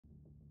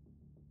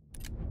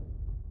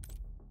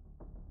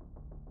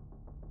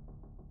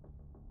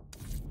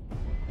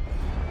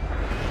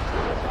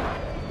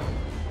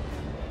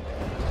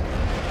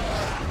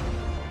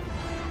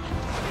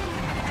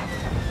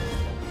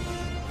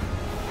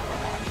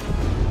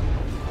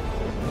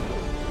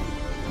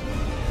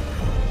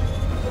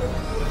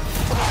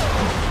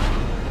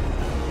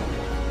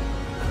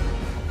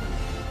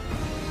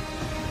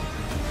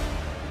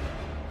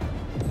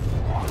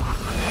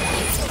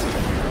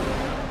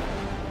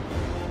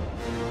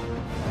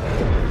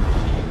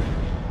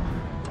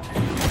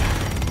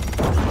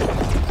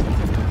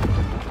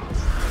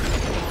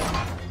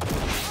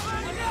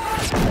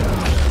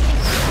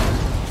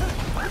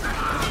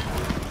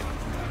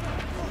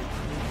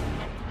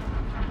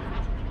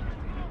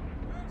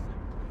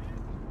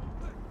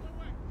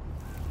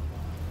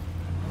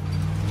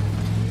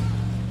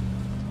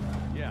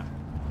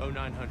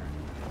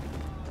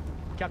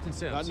Captain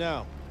Sims. Not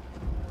now.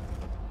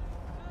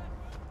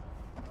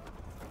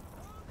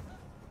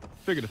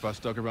 Figured if I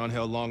stuck around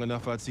hell long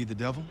enough, I'd see the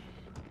devil.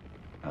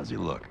 How's he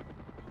look?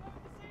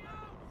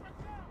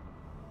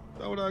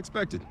 That's what I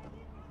expected.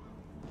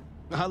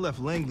 I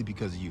left Langley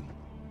because of you.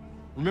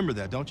 Remember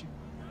that, don't you?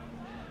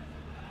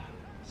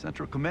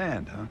 Central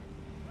Command, huh?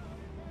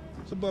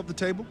 It's above the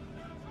table.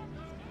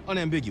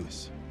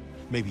 Unambiguous.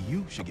 Maybe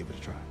you should give it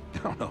a try.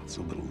 No, no, it's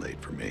a little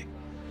late for me.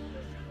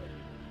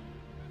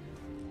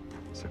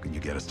 So can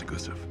you get us to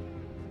Gusev?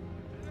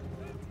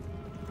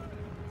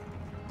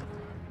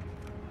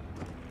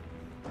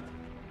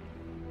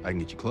 I can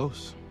get you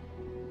close.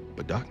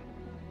 But Doc,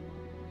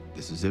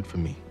 this is it for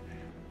me.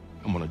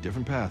 I'm on a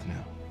different path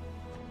now.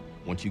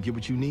 Once you get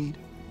what you need,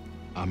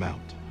 I'm out.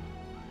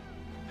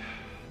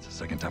 It's the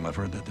second time I've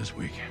heard that this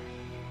week.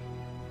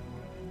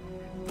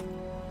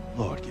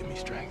 Lord, give me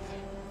strength.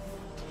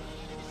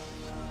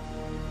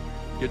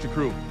 Get your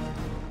crew.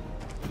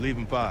 Leave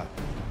in 5.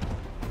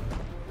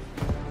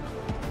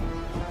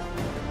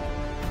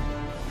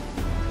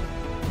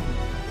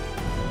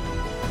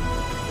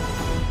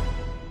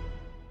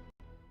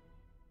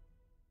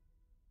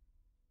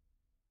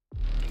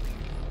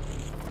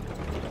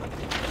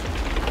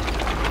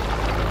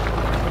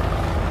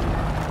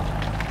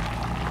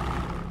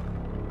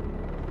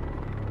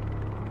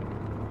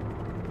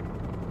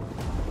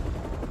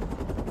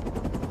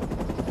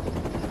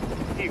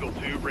 Eagle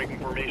 2, breaking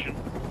formation.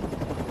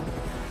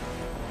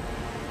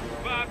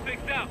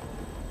 5-6 out.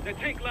 That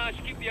tank line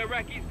should keep the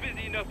Iraqis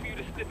busy enough for you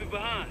to slip in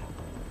behind.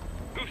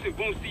 Gusev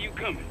won't see you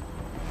coming.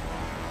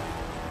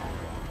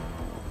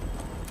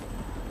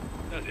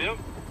 That's him.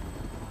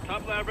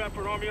 Top line rap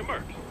for an army of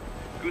mercs.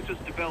 Gusev's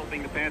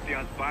developing the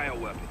Pantheon's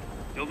bioweapon.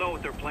 He'll know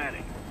what they're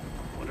planning.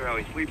 Wonder how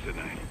he sleeps at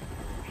night.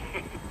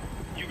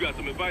 You got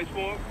some advice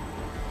for him?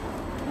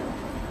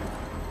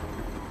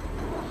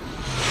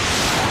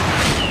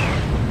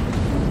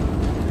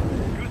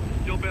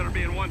 Gusev's still better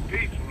be in one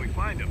piece when we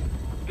find him.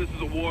 This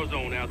is a war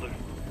zone, Adler.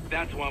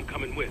 That's why I'm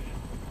coming with.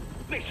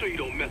 Make sure you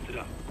don't mess it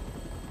up.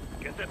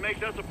 Guess that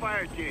makes us a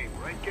fire team,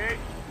 right, Case?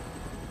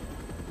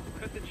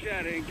 Cut the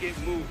chatter and get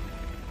moving.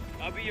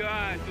 I'll be your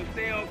eyes, so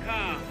stay on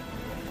calm.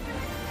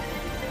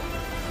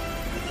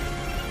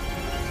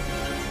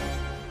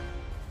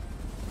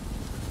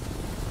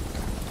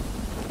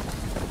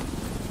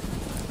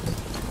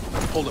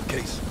 Hold up,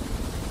 Case.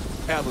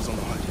 Adler's on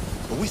the hunt,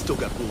 but we still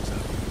got rules out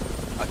here.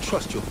 I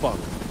trust you'll follow.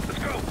 Let's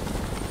go!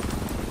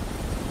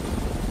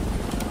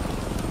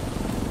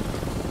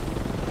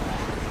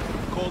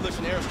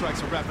 Coalition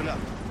airstrikes are wrapping up.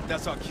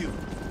 That's our cue.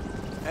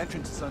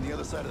 Entrance is on the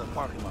other side of the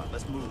parking lot.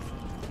 Let's move.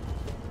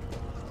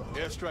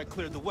 Airstrike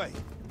cleared the way.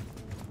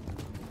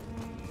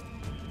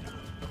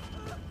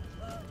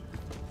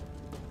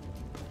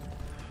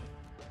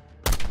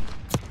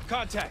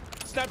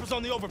 Contact! Snipers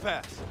on the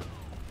overpass!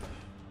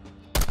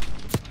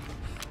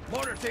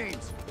 Mortar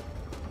teams!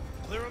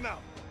 Clear them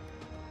out.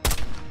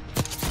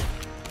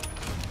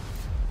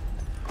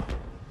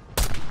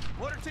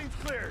 Mortar teams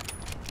cleared.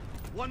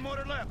 One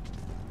mortar left.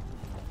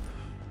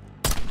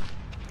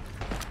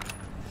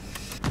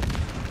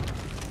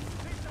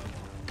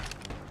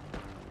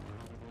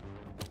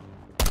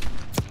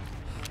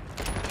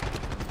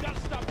 Gotta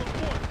stop those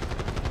mortars!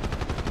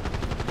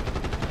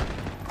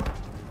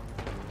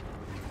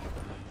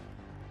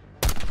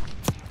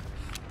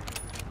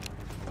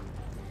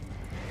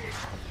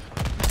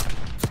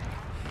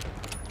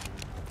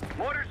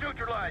 Mortars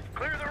neutralized.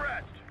 Clear the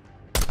rest.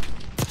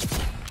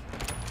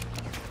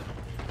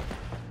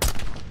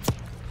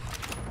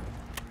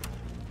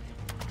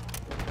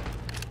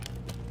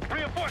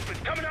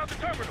 Reinforcements coming out the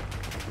terminal.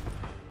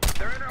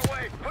 They're in our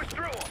way. Push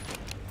through them.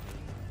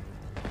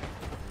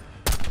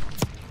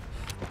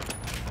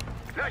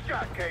 Nice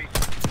shot, Case.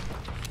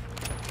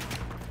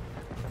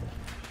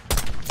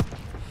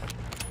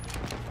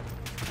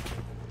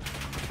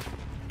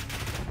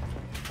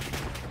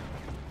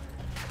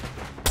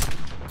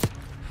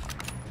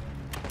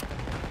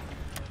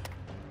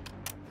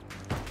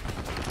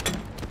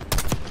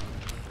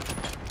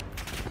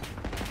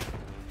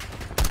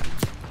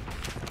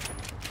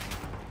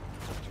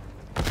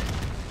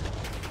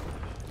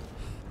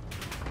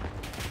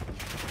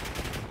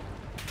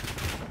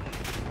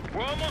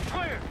 We're almost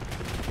clear.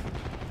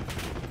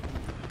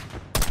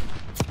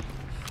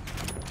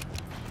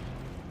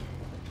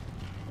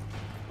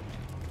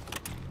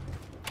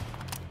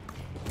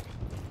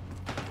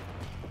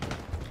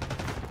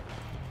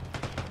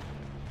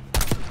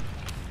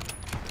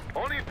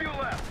 Only a few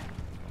left.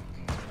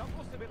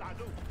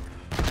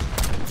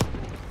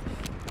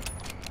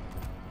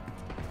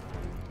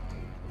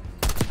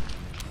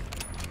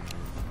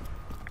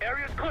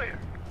 Area's clear.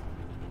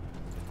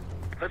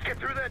 Let's get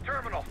through that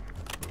terminal.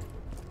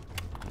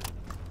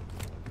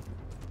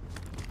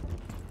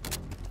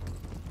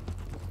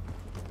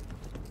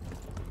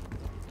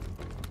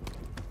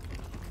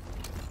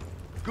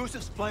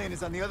 Gusev's plane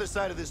is on the other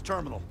side of this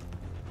terminal.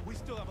 We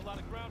still have a lot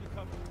of ground to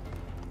cover.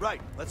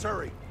 Right, let's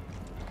hurry.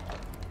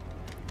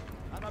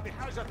 أنا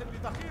بحاجة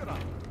لذخيرة.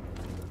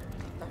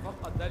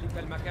 تفقد ذلك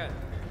المكان.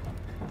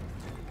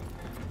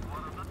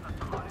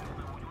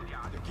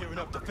 gearing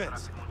up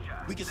defense.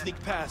 We can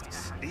sneak past.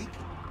 Sneak?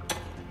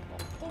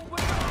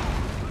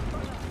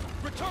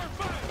 Return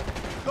fire!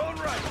 Going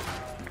right.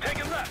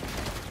 Taking left.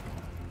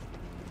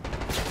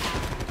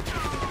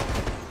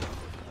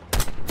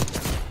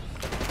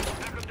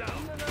 Knock him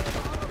down.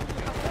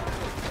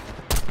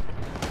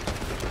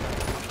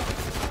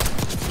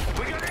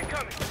 We got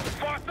incoming.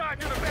 Far side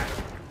to the back.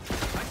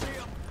 I see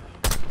him.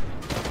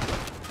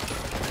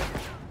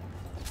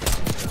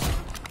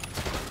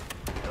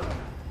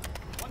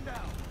 One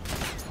down.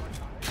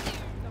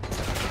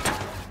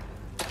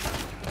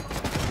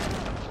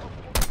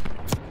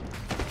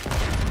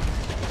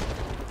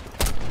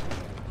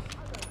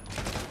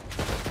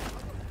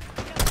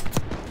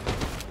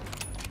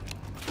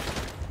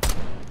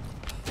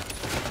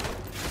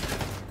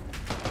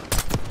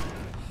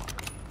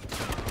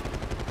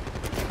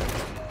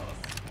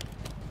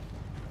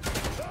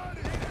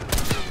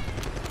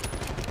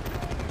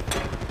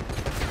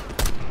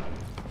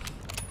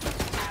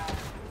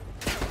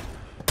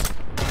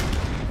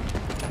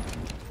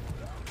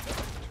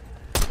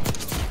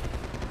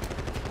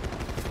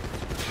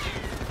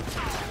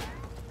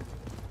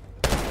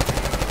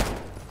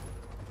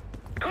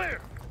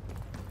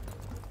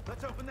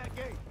 Let's open that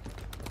gate.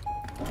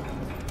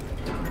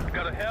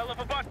 Got a hell of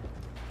a button.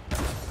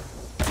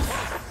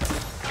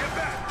 Get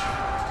back!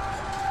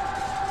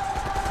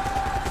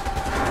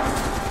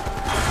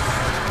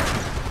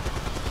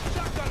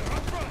 Shotgunner,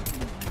 up front!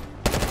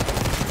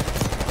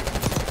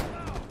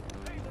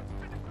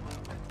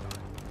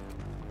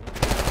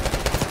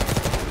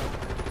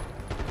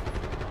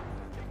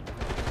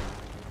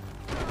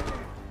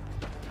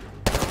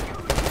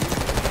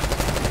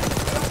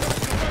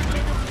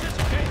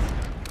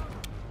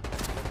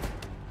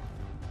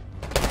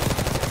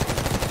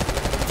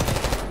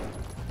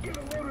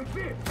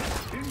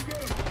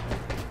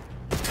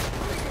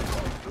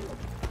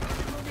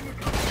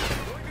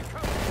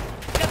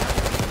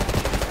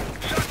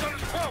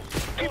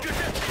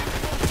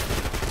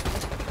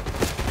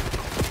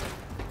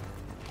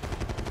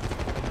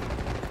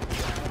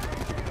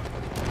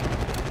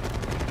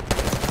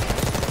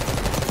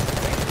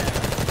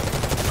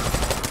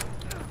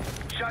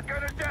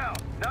 Shotgunner's down.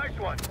 Nice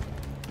one.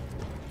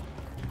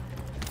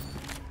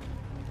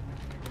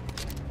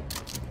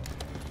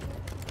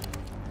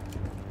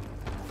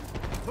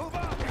 Move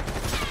up.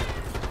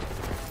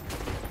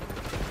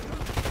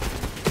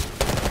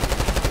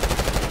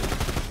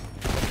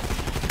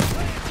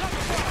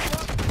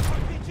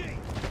 RPG.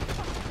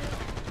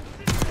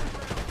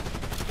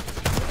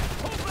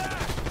 Hold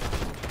back.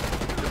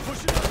 They're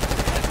pushing up.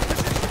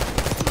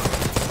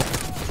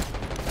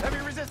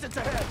 Heavy resistance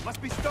ahead.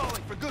 Must be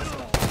stalling for good.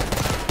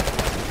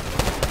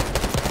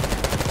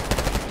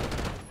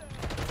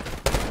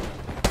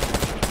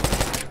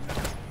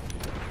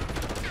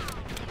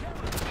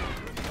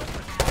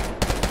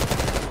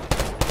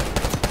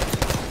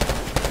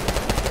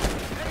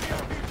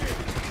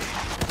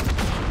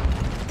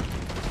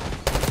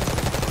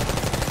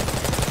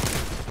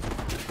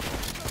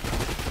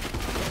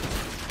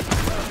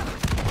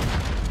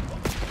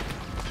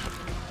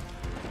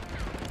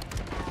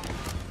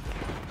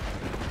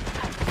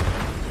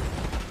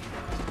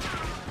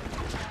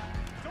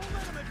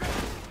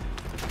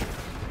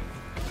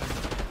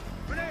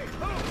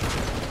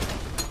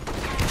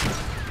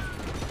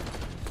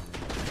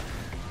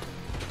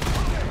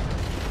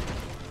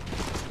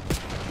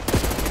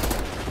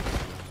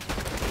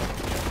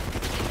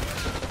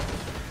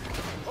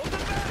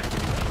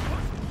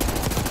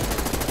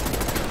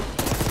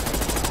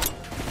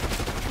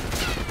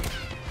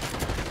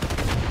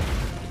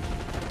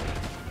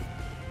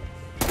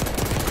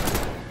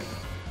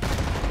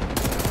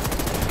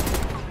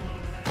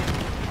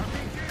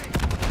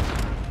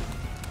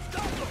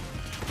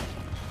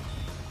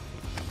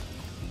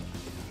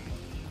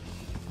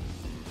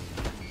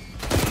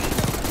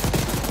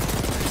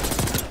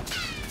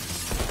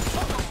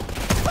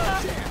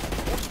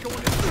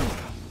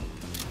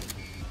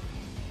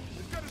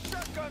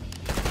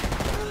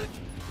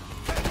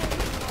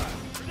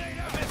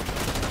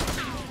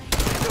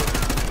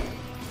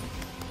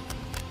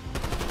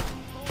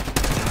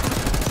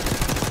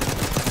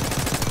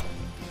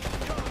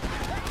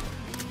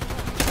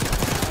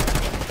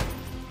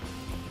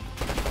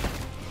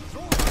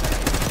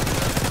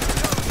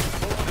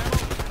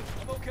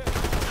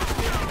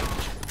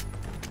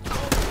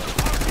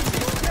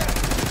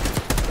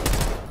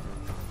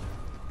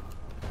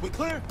 We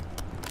clear?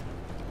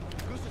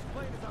 Goose's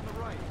plane is on the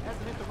right.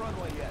 Hasn't hit the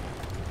runway yet.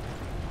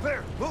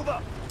 Clear. Move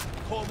up.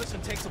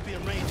 Coalition tanks will be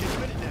in range any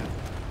minute now.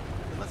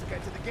 Let's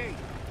get to the gate.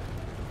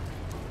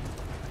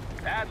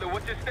 Adler,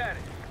 what's your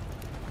status?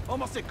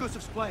 Almost at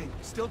Goose's plane.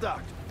 Still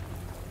docked.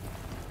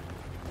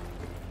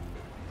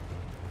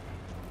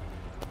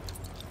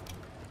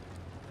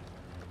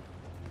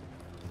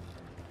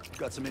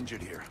 Got some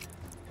injured here.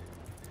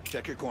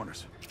 Check your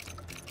corners.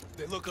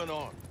 They look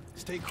unarmed.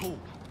 Stay cool.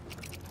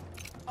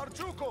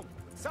 Archukum!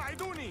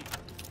 Saiduni!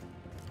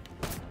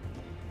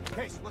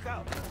 Case, look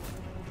out.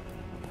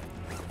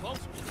 Close.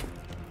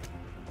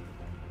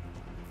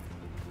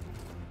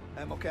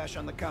 Ammo cache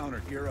on the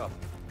counter. Gear up.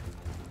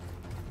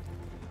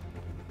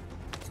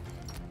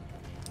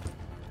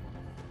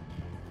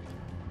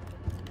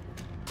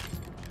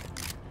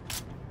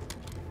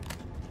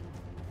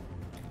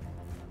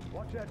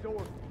 Watch that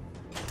door.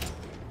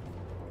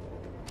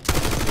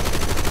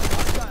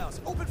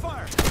 Hostiles, open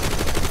fire!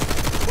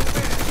 Move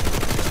in!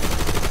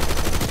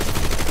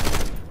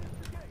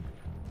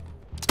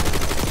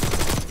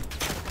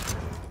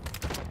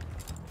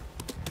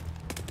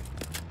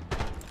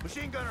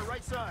 Machine gunner,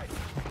 right side.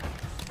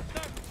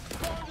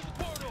 Far into the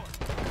corridor.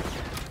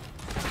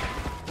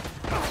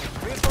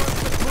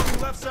 Reinforcements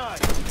moving left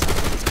side.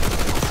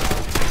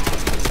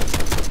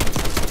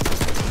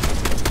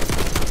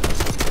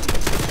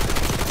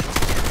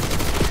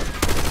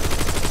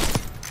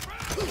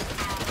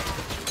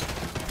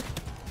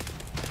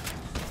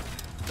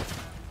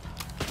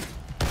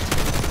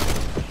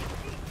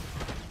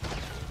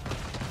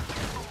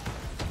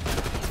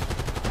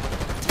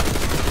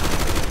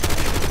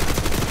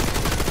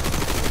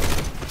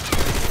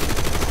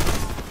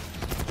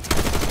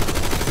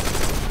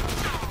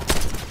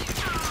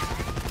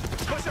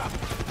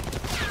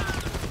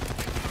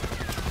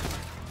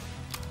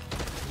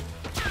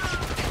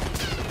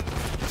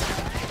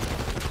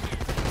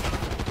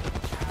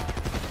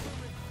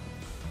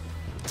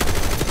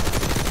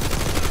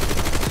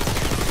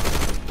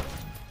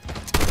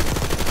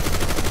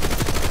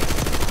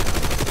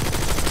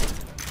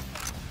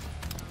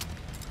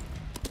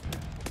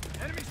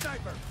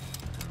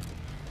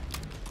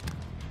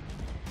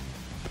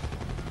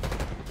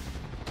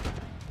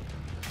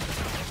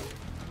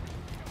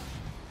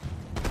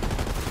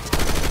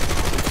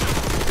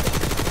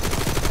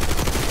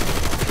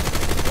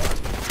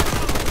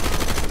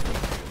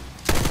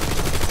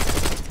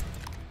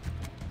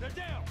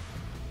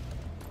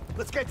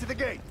 Let's get to the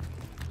gate.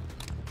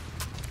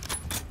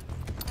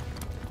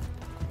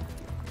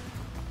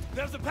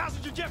 There's a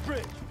passenger jet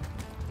bridge.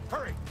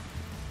 Hurry.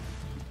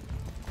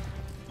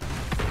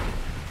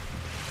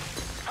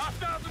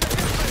 Hostiles in the jet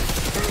bridge.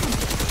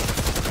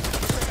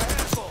 Take a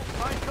handful.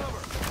 Find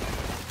cover.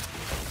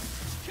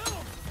 Kill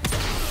him.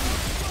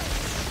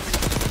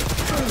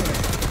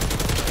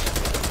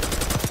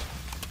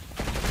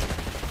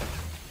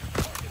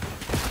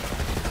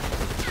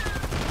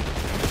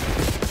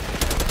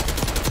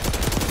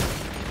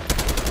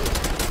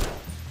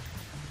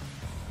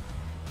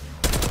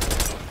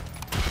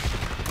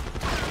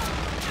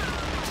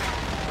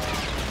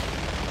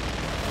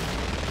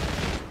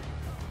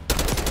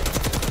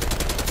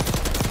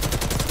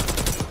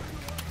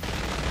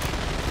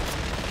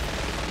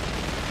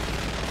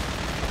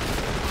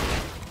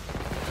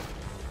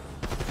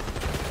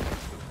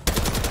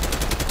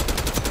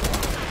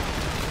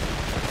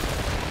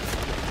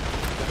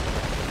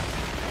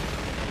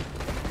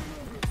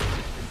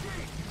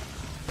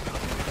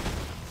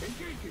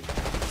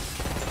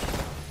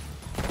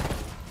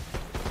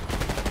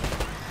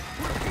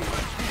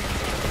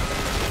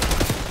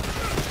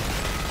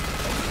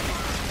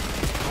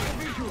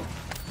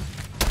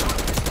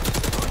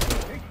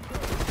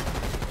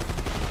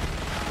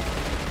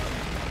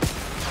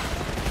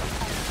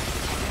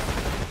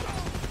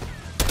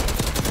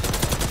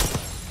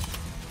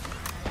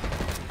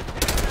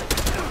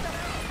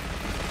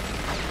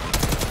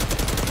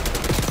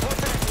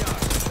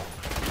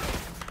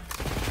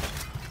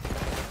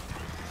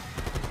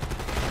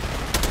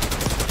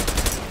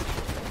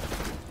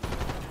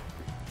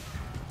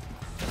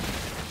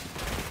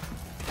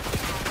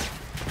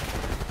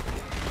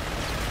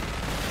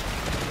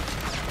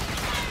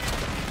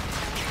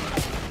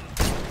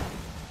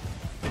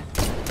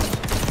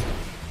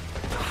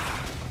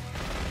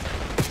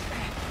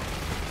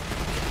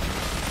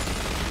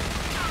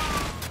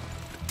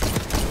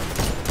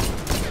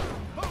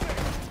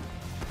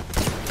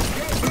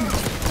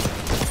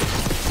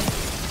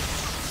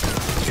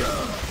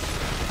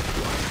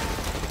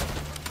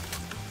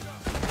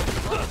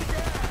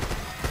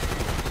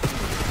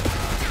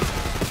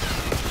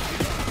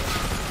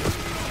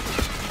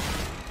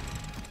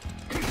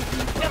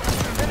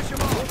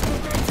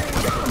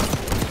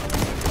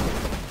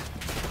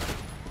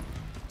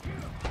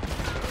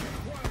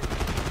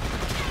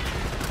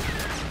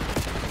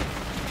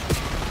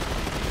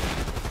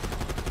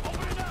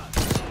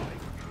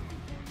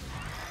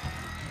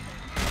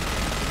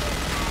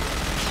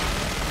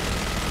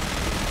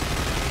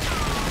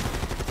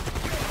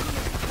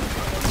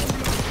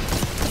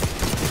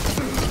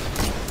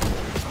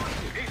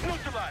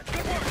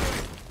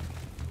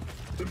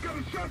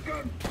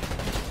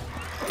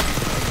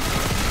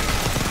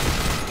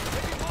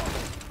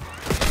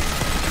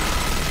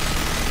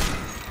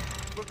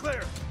 We're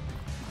clear.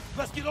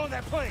 Let's get on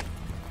that plane.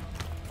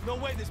 No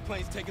way this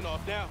plane's taking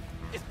off now.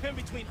 It's pinned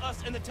between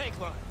us and the tank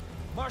line.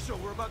 Marshal,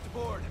 we're about to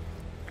board.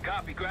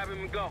 Copy, grab him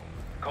and go.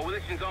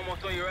 Coalition's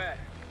almost on your ass.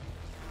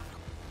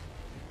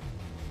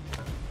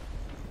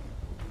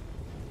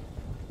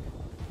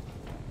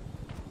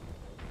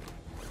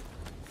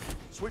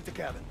 Sweep the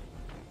cabin.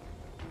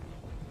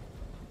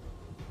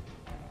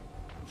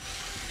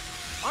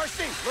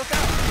 RC, look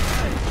out!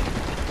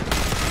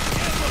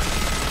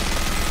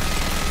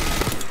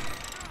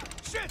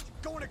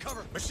 to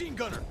cover! Machine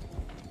gunner!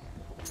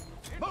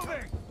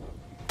 Moving!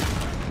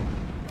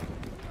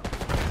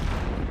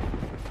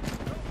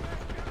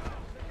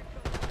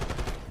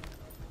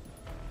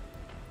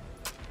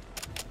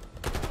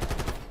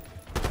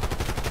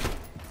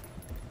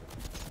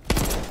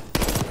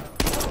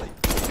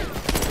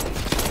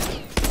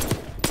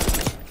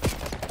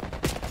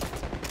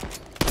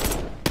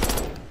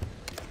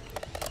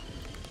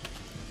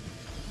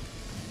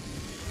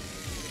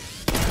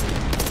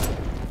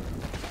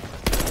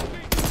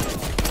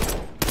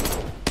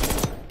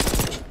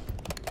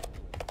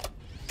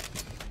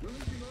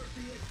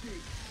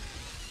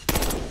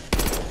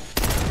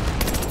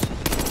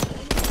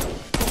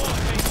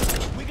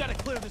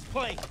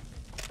 Plane.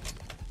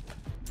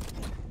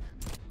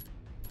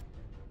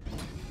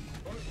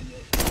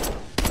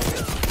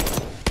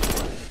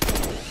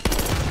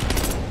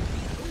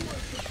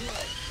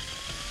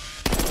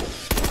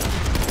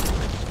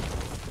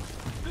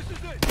 This is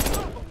it!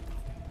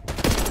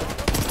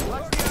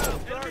 Watch the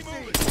out! Enemy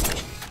moving!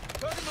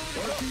 Target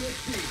moving!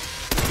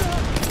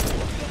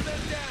 Get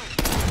them down!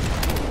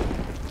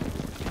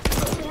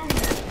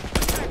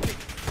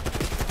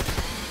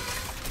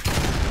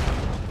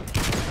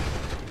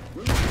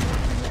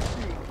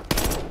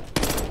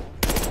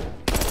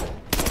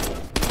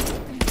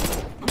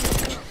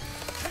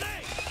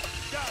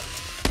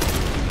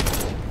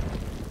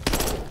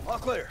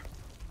 Clear.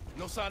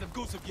 No sign of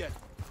Gusev yet.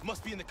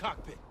 Must be in the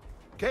cockpit.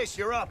 Case,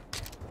 you're up.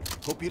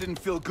 Hope you didn't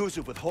fill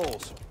Gusev with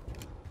holes.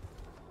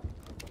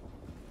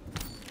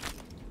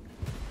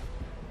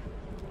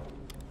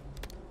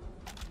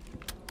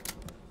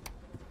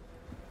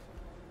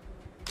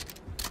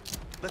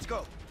 Let's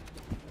go.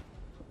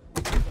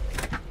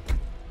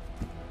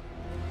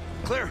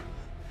 Clear.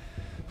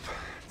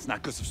 It's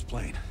not Gusev's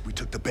plane. We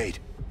took the bait.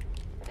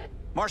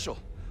 Marshal,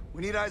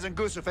 we need eyes on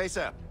Gusev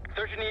ASAP.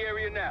 Searching the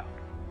area now.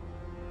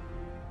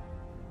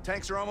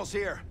 Tanks are almost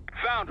here.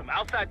 Found them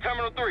outside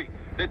Terminal 3.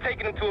 They're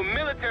taking them to a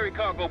military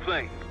cargo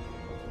plane.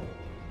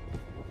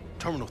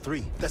 Terminal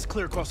 3? That's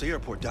clear across the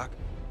airport, Doc.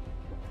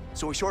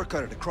 So we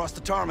shortcutted across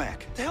the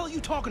tarmac. The hell are you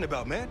talking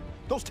about, man?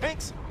 Those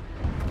tanks?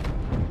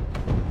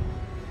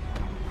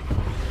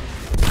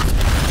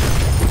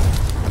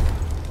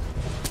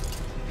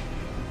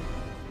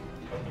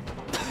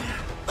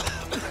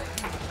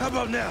 How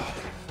about now?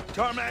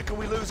 Tarmac or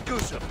we lose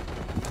Gusev.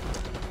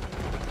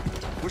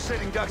 We're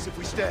sitting ducks if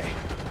we stay.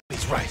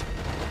 He's right.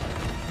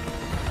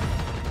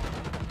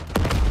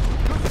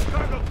 Gusev's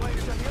cargo plane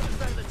is on the other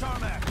side of the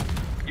tarmac.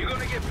 You're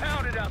gonna get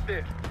pounded out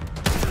there.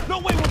 No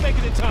way we'll make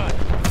it in time.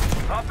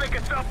 I'll think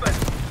of something.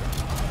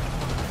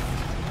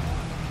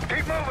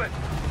 Keep moving.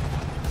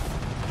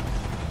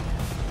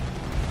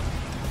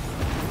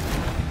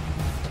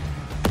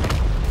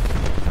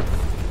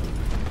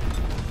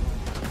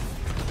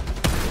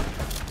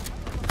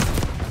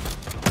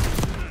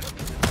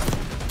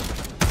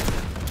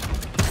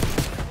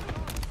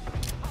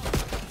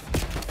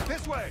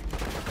 This way.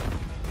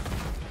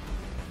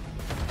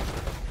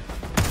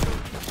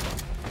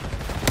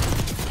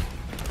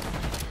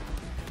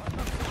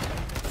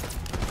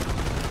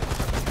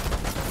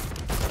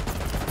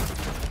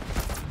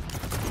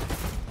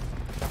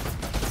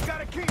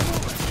 Gotta keep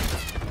moving.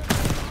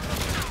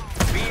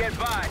 Be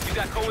advised, you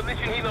got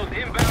coalition helos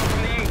inbound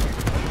from the east.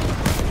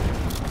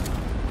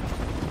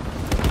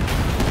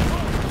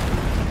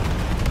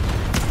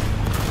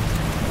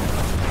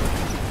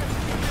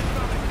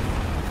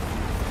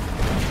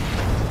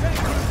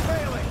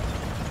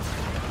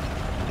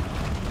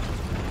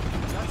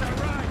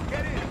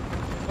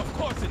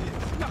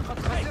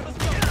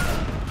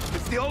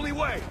 The only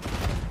way.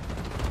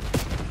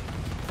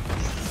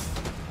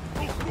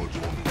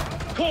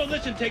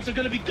 Coalition tanks are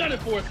gonna be gunning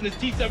for us in this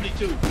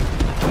T-72.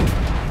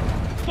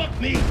 Fuck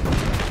me.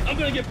 I'm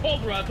gonna get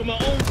pulverized from my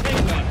own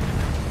tank line.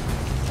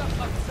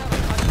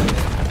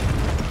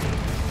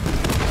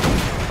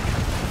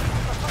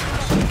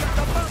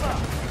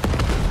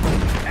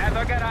 As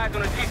I got eyes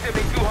on a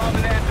T-72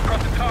 hauling ass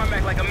across the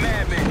tarmac like a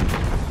madman.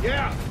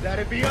 Yeah,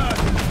 that'd be us.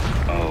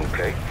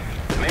 Okay.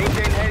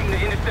 Maintain heading to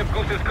intercept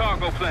Gusev's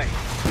cargo plane.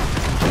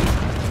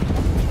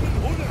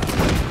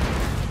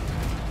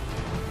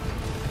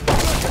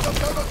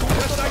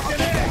 Just like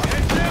today.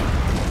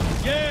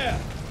 Yeah,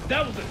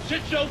 that was a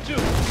shit show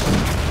too.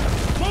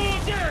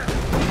 Move there!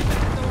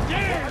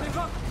 Yeah!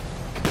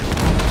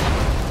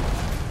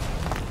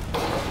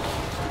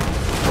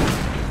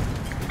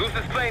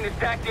 Gusev's plane is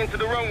tacked into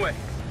the runway.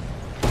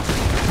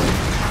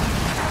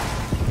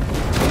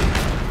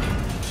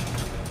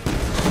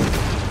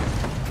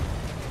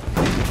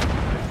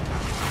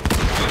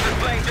 Gusev's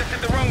plane just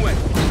hit the runway.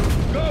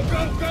 Go,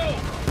 go, go!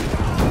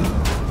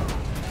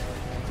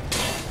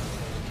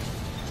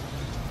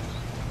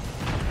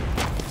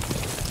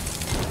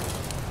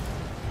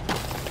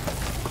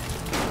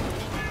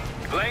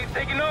 Plane's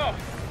taking off.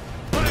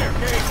 Fire,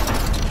 Kate!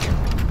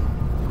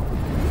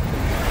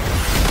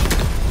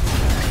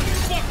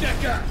 Fuck that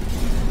guy!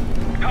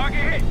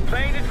 Target hit.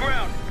 Plane is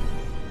grounded.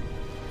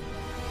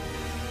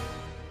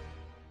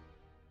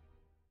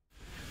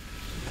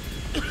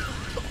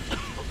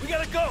 We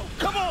gotta go!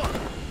 Come on!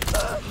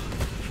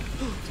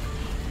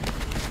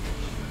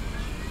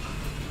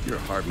 You're a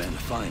hard man to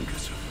find,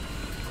 Gustav.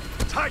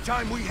 It's high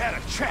time we had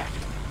a chat.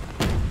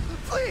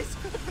 Please!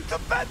 The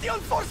Pantheon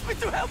forced me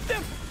to help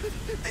them!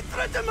 They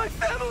threatened my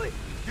family!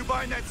 You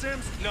buying that,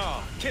 Sims?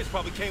 No, kids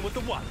probably came with the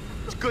what?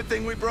 It's a good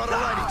thing we brought a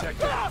lie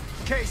detector.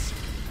 Case,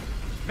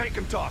 make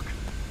him talk.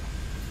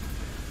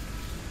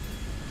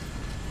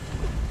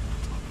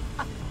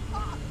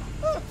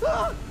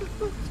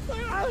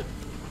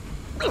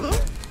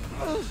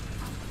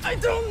 I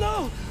don't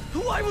know!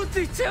 Why would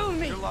they tell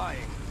me? You're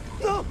lying.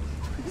 No!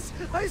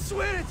 I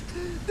swear it!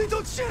 They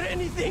don't share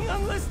anything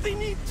unless they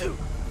need to!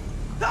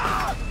 You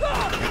can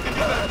do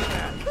better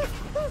than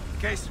that.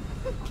 Case,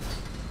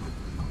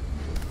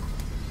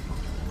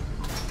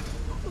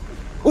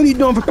 What are you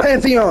doing for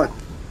Pantheon?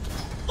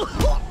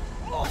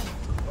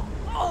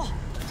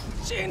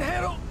 Jane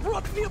Harrow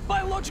brought me a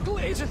biological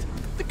agent,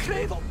 the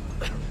Cradle,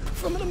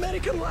 from an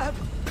American lab.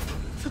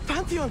 The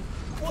Pantheon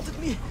wanted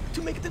me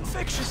to make it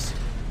infectious,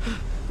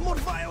 more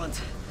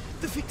violent.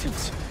 The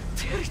victims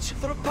tear each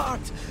other apart,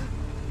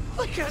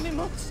 like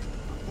animals.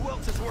 who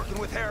else is working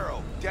with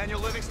Harrow? Daniel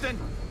Livingston?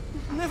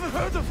 Never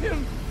heard of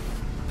him.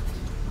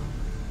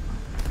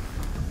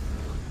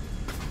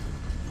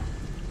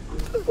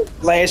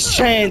 Last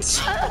chance.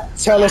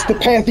 Tell us the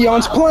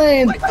Pantheon's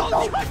plan. I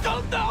told you I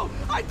don't know!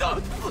 I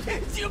don't!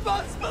 Please, you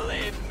must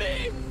believe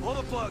me! Pull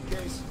the plug,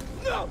 Case.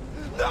 No!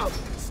 No!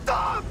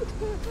 Stop!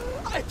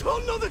 I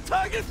don't know the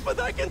target, but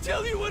I can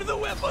tell you where the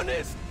weapon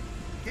is!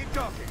 Keep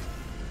talking.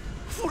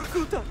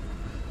 Vorkuta,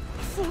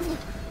 a former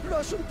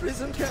Russian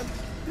prison camp.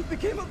 It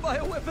became a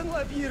bioweapon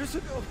lab years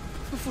ago,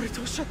 before it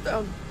was shut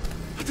down.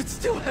 But it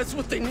still has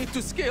what they need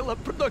to scale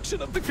up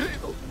production of the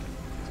Cradle.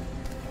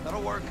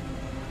 That'll work.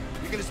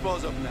 You can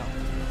dispose of him now.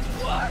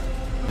 What?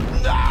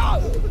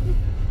 No!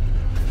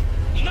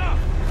 No!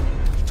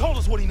 He told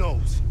us what he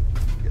knows.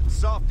 Getting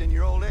soft in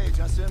your old age,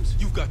 huh, Sims?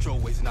 You've got your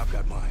ways and I've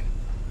got mine.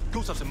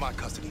 Gustav's in my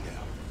custody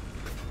now.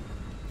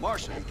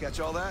 Marshall, you catch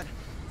all that?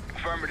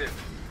 Affirmative.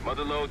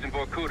 Mother loads in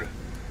Vorkuta.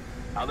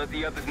 I'll let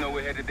the others know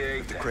we're headed there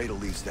If the ASAP. Cradle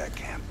leaves that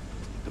camp,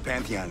 the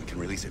Pantheon can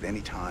release it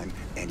any time,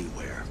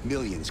 anywhere.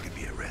 Millions could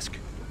be at risk.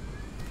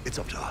 It's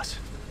up to us.